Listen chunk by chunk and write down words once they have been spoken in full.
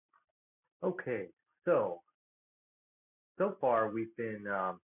Okay, so so far we've been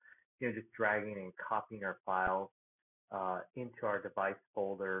just dragging and copying our files into our device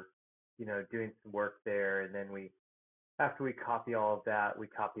folder, doing some work there, and then we after we copy all of that, we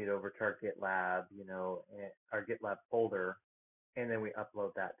copy it over to our GitLab, and our GitLab folder, and then we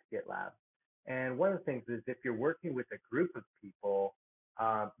upload that to GitLab. And one of the things is if you're working with a group of people,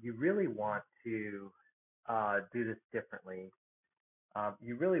 you really want to do this differently.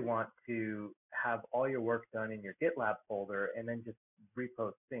 You really want to have all your work done in your GitLab folder and then just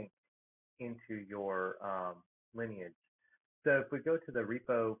repo sync into your lineage. So if we go to the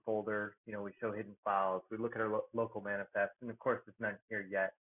repo folder, we show hidden files, we look at our local manifest, and of course there's none here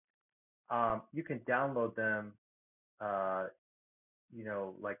yet. You can download them,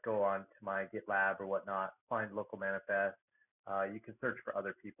 like go on to my GitLab or whatnot, find local manifest. You can search for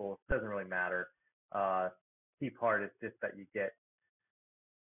other people. It doesn't really matter. Key part is just that you get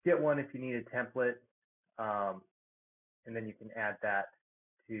one if you need a template, and then you can add that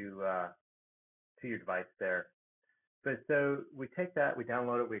to your device there. But so we take that, we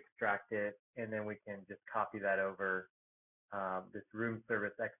download it, we extract it, and then we can just copy that over this room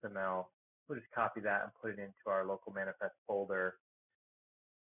service XML. We'll just copy that and put it into our local manifest folder.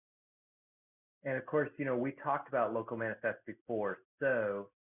 And of course, we talked about local manifest before,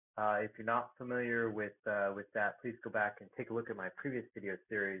 so if you're not familiar with that, please go back and take a look at my previous video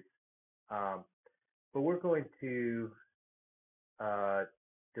series. But we're going to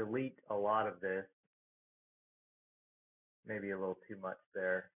delete a lot of this, maybe a little too much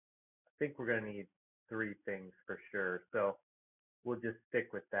there. I think we're going to need 3 things for sure, so we'll just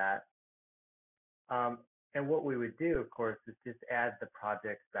stick with that. And what we would do, of course, is just add the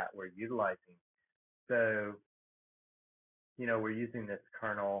projects that we're utilizing. So, we're using this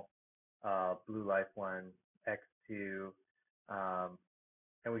kernel, Blue Life 1 X2,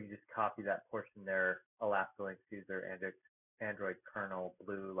 and we can just copy that portion there, Elastic Linux user, Android kernel,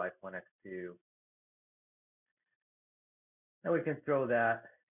 Blue Life 1 X2. And we can throw that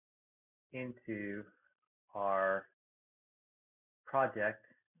into our project,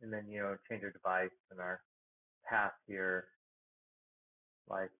 and then, change our device and our path here,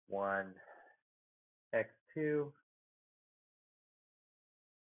 Life 1 X2,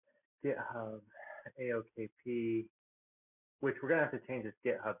 GitHub, AOKP, which we're going to have to change this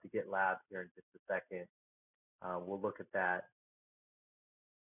GitHub to GitLab here in just a second. We'll look at that.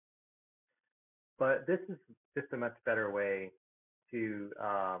 But this is just a much better way to,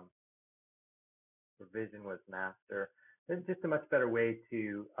 revision was master. This is just a much better way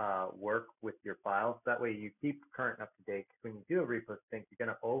to work with your files. That way you keep current and up to date. Because when you do a repo sync, you're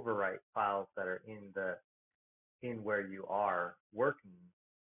going to overwrite files that are in where you are working.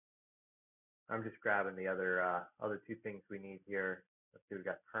 I'm just grabbing the other 2 things we need here. Let's see, we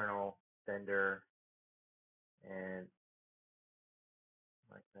got kernel, vendor, and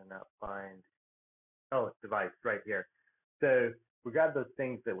I cannot find. Oh, it's device right here. So we grab those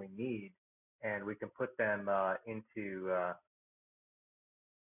things that we need, and we can put them into our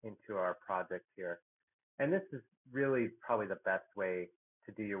project here. And this is really probably the best way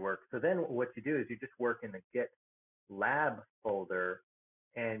to do your work. So then what you do is you just work in the GitLab folder,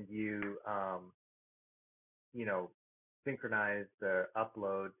 and you synchronize the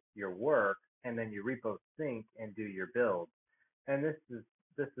upload your work, and then you repo sync and do your build. And this is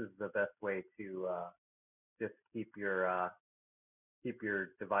the best way to just keep your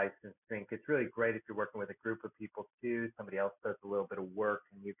device in sync. It's really great if you're working with a group of people too. Somebody else does a little bit of work,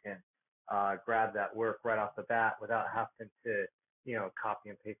 and you can grab that work right off the bat without having to copy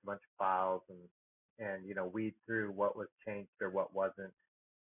and paste a bunch of files and weed through what was changed or what wasn't.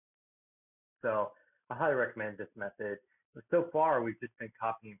 So I highly recommend this method. So far, we've just been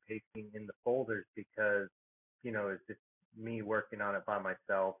copying and pasting in the folders because, it's just me working on it by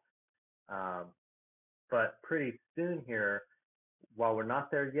myself. But pretty soon here, while we're not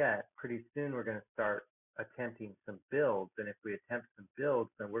there yet, pretty soon we're going to start attempting some builds. And if we attempt some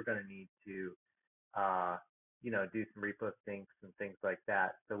builds, then we're going to need to, do some repo syncs and things like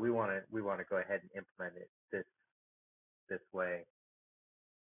that. So we want to go ahead and implement it this way.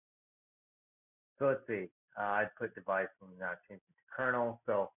 So let's see. I'd put device and now change it to kernel.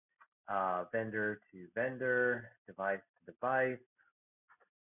 So vendor to vendor, device to device.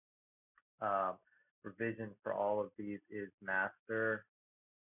 Revision for all of these is master,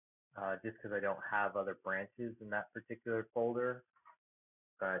 just because I don't have other branches in that particular folder.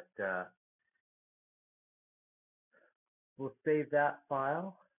 But we'll save that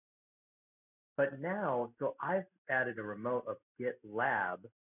file. But now, so I've added a remote of GitLab,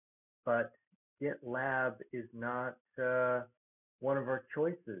 but GitLab is not one of our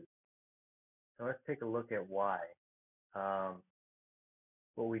choices. take a look at why. Um,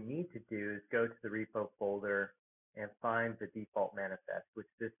 what we need to do is go to the repo folder and find the default manifest, which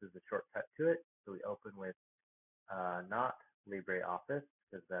this is a shortcut to it. So we open with not LibreOffice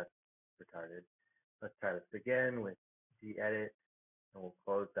because that's retarded. Let's try this again with gedit, and we'll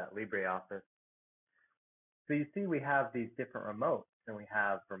close that LibreOffice. So you see we have these different remotes, and we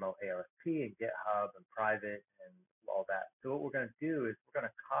have remote AOSP and GitHub and private and all that. So what we're going to do is we're going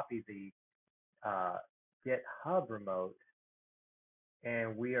to copy the GitHub remote,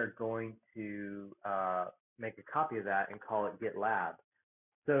 and we are going to make a copy of that and call it GitLab.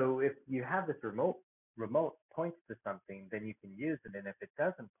 So if you have this remote points to something, then you can use it. And if it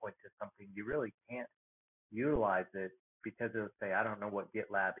doesn't point to something, you really can't utilize it because it'll say, I don't know what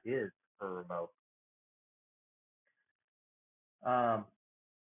GitLab is for remote.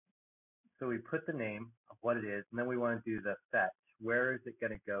 So we put the name of what it is, and then we want to do the fetch. Where is it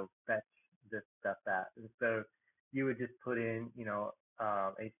going to go fetch this stuff at? And so you would just put in,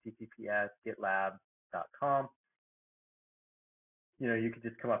 HTTPS GitLab.com. You could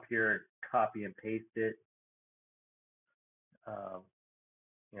just come up here and copy and paste it.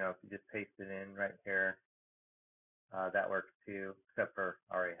 If you just paste it in right here, that works too, except for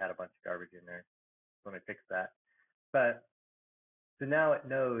I already had a bunch of garbage in there. Let me fix that. But so now it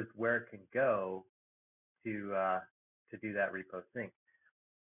knows where it can go to do that repo sync.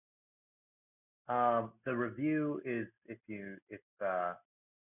 The review is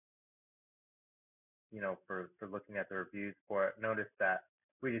for looking at the reviews for it, notice that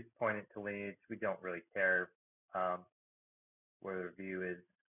we just point it to lineage. We don't really care where the review is.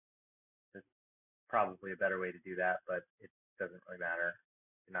 There's probably a better way to do that, but it doesn't really matter.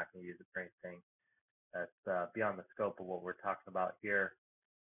 You're not going to use it for anything that's beyond the scope of what we're talking about here.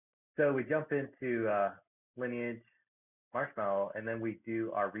 So we jump into lineage, Marshmallow, and then we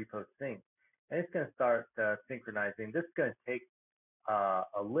do our repo sync. And it's going to start synchronizing. This is going to take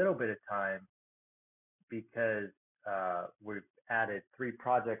a little bit of time because we've added 3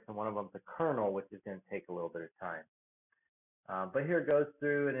 projects, and one of them is a kernel, which is going to take a little bit of time. But here it goes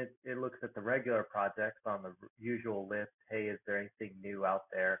through, and it looks at the regular projects on the usual list. Hey, is there anything new out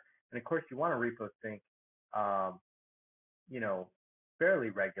there? And of course, you want to repo sync, fairly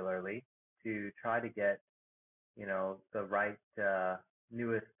regularly to try to get, the right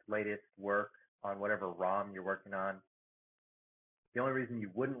newest, latest work on whatever ROM you're working on. The only reason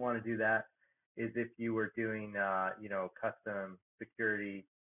you wouldn't want to do that is if you were doing, custom security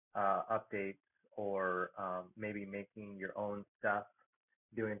updates, or maybe making your own stuff,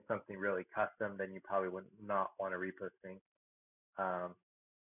 doing something really custom, then you probably would not want to repo sync.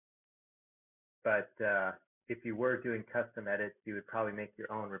 But if you were doing custom edits, you would probably make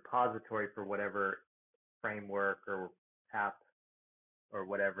your own repository for whatever framework or app or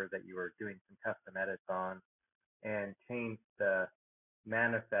whatever that you were doing some custom edits on, and change the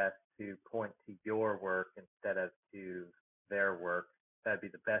manifest to point to your work instead of to their work. That'd be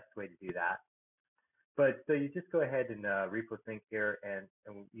the best way to do that. But so you just go ahead and repo sync here, and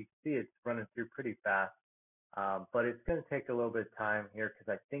you can see it's running through pretty fast. But it's going to take a little bit of time here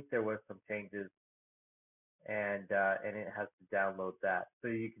because I think there was some changes, and it has to download that. So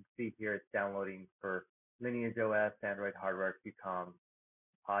you can see here it's downloading for Lineage OS, Android hardware, QCOM,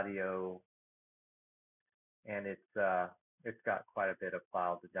 audio, and it's got quite a bit of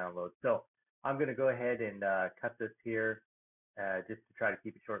files to download. So I'm going to go ahead and cut this here just to try to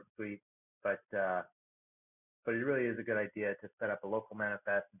keep it short and sweet. But it really is a good idea to set up a local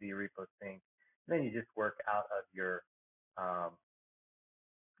manifest and